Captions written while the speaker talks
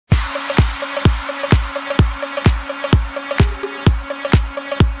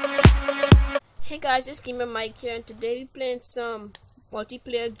guys, it's Gamer Mike here, and today we're playing some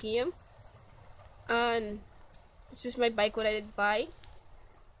multiplayer game. And this is my bike, what I did buy. I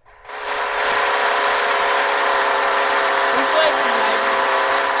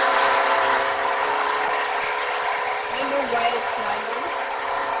know why it's lagging.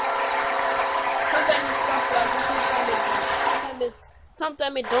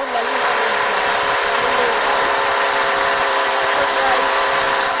 Sometimes it don't like it.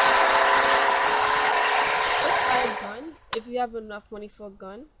 If you have enough money for a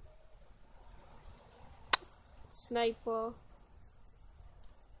gun, sniper,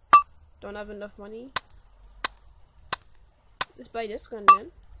 don't have enough money, let's buy this gun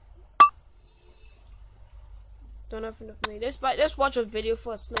then. Don't have enough money, let's watch a video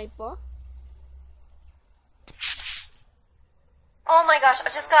for a sniper. Oh my gosh, I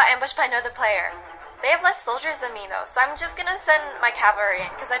just got ambushed by another player. They have less soldiers than me though, so I'm just gonna send my cavalry in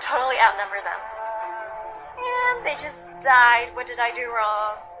because I totally outnumber them. And they just died. What did I do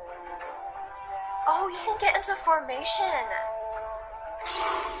wrong? Oh, you can get into formation.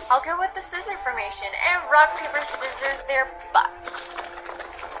 I'll go with the scissor formation and rock, paper, scissors their butts.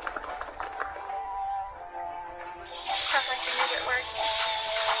 Sounds like the music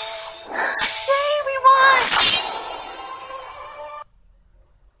works. Yay, we won!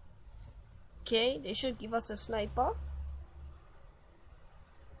 Okay, they should give us a sniper.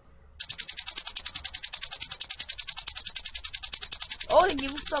 Oh, they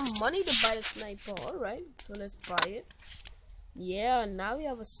give us some money to buy the sniper. Alright, so let's buy it. Yeah, now we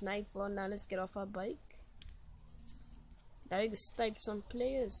have a sniper. Now let's get off our bike. Now we can snipe some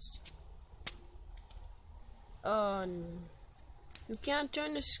players. You can't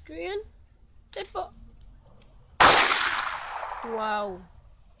turn the screen? Wow.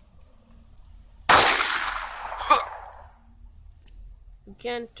 You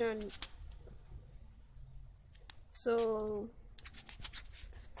can't turn. So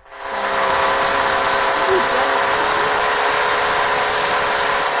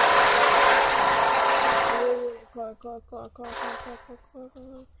car.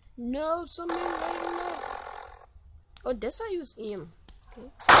 No, something right now. Oh, that's how I use aim. Okay.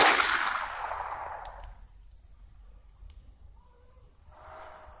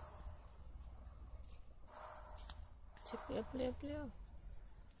 Player.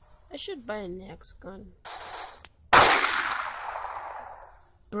 I should buy an axe gun.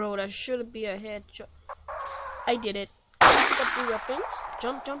 Bro, that should be a headshot. I did it. Pick up the weapons.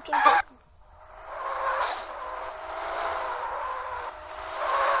 Jump.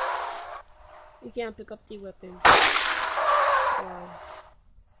 You can't pick up the weapon. Wow.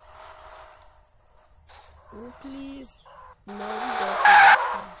 Oh, please. No, we don't do this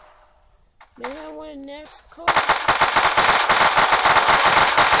one. Man, I want a next car.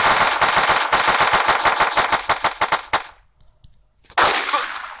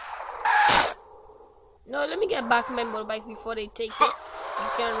 No, let me get back my motorbike before they take it. You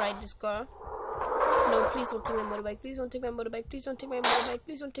can't ride this car. No, please don't take my motorbike. Please don't take my motorbike. Please don't take my motorbike.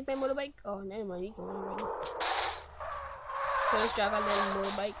 Please don't take my motorbike. Oh, never mind. You can run already. So let's drive a little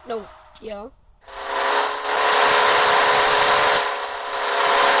motorbike. No, yo.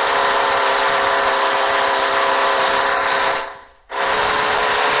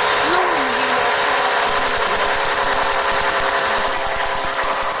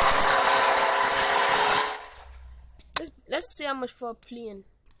 Let's see how much for a plane.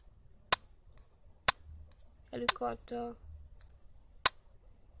 Helicopter.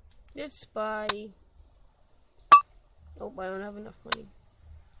 Let's buy. Oh, I don't have enough money.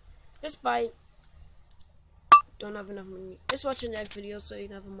 Let's buy. Don't have enough money. Let's watch the next video so you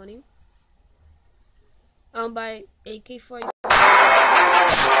can have money. I'll buy AK-47.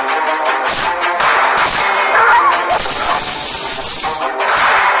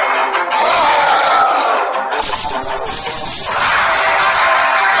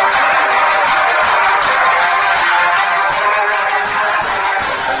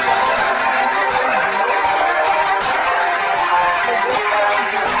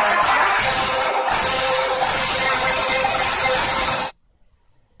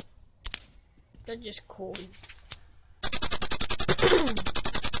 They're just cool.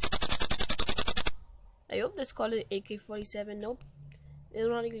 I hope this call it AK-47. Nope. It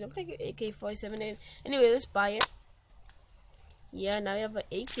don't really look like an AK-47. Anyway, let's buy it. Yeah, now we have an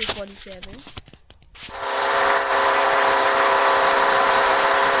AK-47.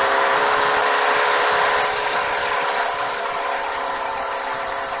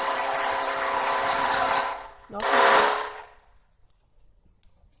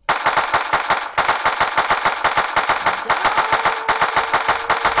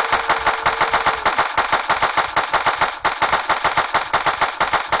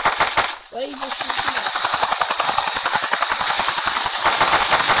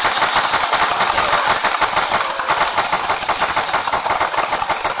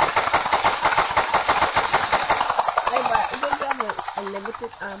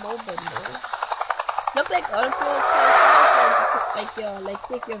 like other players can like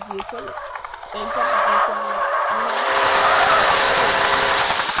take your vehicle and put the vehicle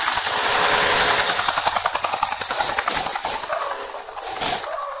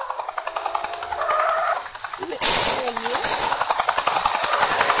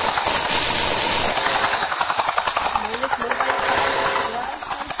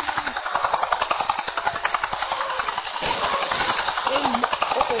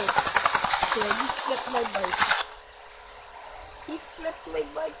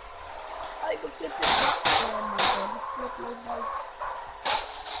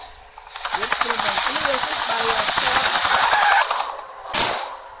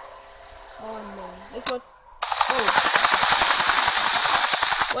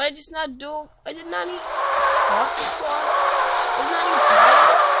not do. I did not eat half the squad. I did not eat fire.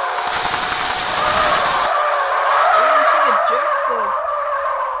 I didn't see a drifting.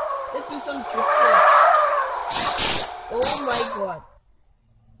 Let's do some drifting. Oh my god.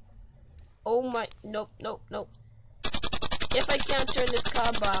 Oh my. Nope, nope, nope. If I can't turn this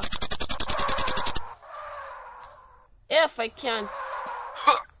car back. If I can.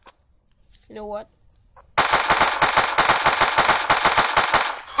 You know what?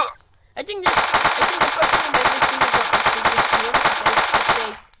 I think the person who made this video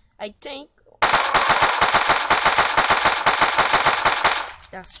I think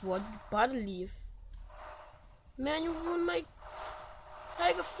that's what bottle leave. Man, you ruined my.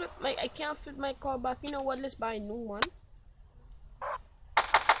 I can't flip my car back. You know what? Let's buy a new one.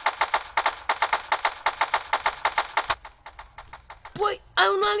 Boy, I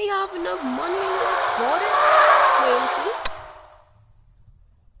don't only have enough money to afford it. 20.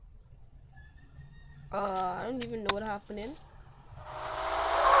 I don't even know what happening.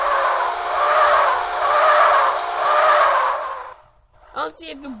 I don't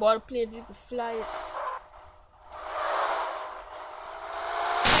see if the ball plane if you can fly it.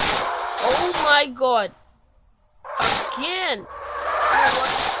 Oh my god! Again!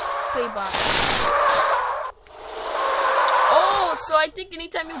 Play back. Oh, so I think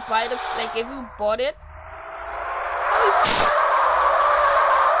anytime you buy the if you bought it.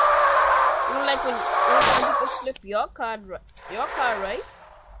 You know, like when people flip your car, right?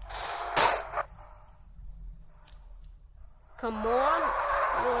 Come on.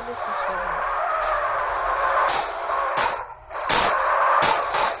 Oh, this is for me.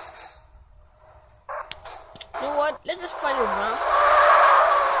 You know what? Let's just find a ramp.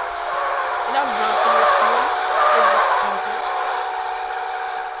 Without ramping this one, let's just jump it.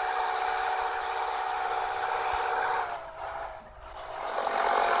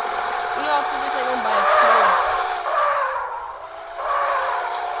 You know, after this, I don't buy a plane.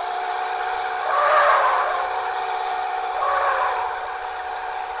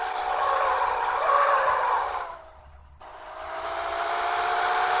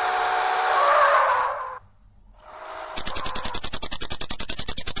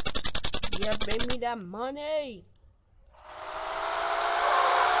 Bring me that money.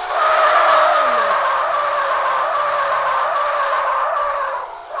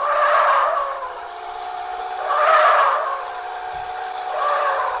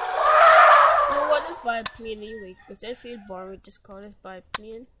 You know what? Let's buy a plane anyway, because I feel boring with this car. Let's buy a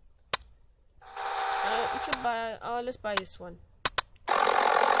plane. We should buy. Oh, let's buy this one.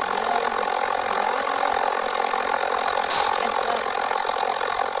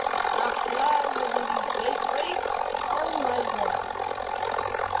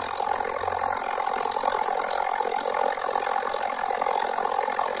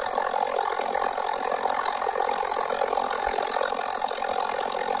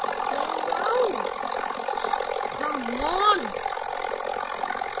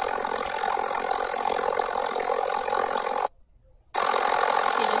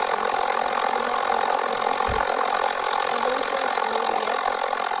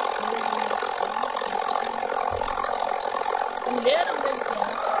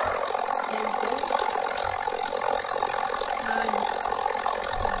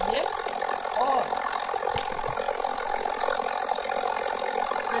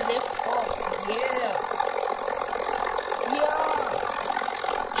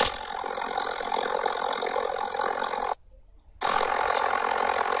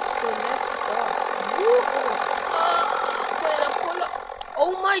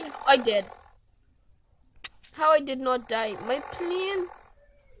 I did. How I did not die. My plane.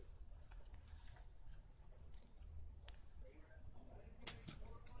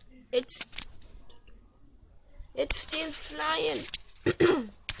 It's still flying.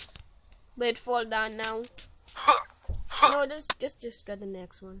 But it fall down now. No, just got the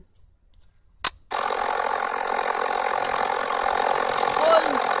next one.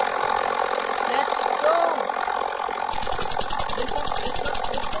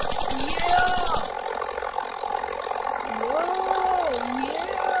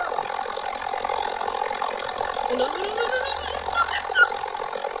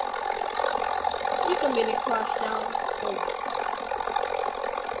 made it crash down. Oh.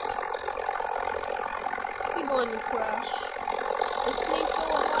 We're going to crash. This thing's so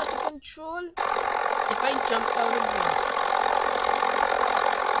hard to control. If I jump out again.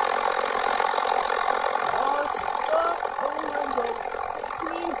 Oh, stop. Oh my god.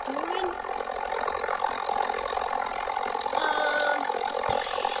 What are you doing?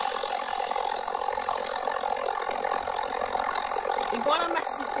 We're going to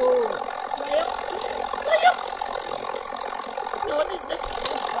Mexico. Fly up. Fly up. No, what is this?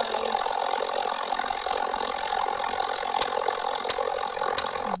 This guy.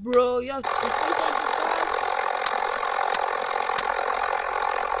 Bro, you have different types of cars.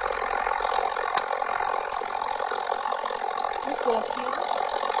 Let's go up here.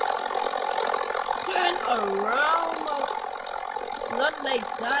 Turn around. Not like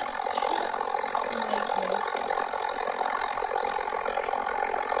that. Oh my god.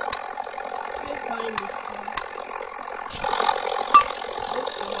 Let's find this car.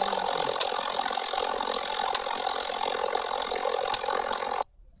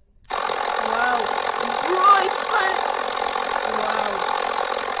 Wow. Bro, it's fun. Wow.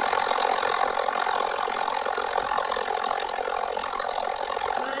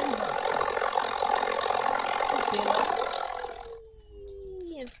 Climb back. Let's get up.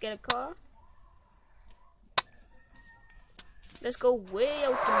 Let's get a car. Let's go way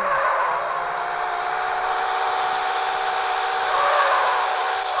out the map.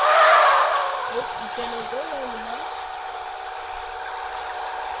 Oh, you cannot go there anymore.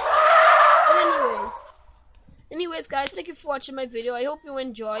 But anyways guys, thank you for watching my video. I hope you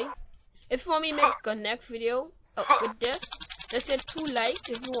enjoy. If you want me to make a next video with this, just hit 2 likes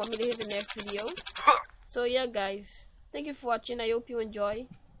if you want me to hit the next video. So yeah guys, thank you for watching. I hope you enjoy.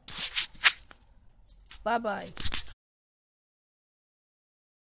 Bye bye.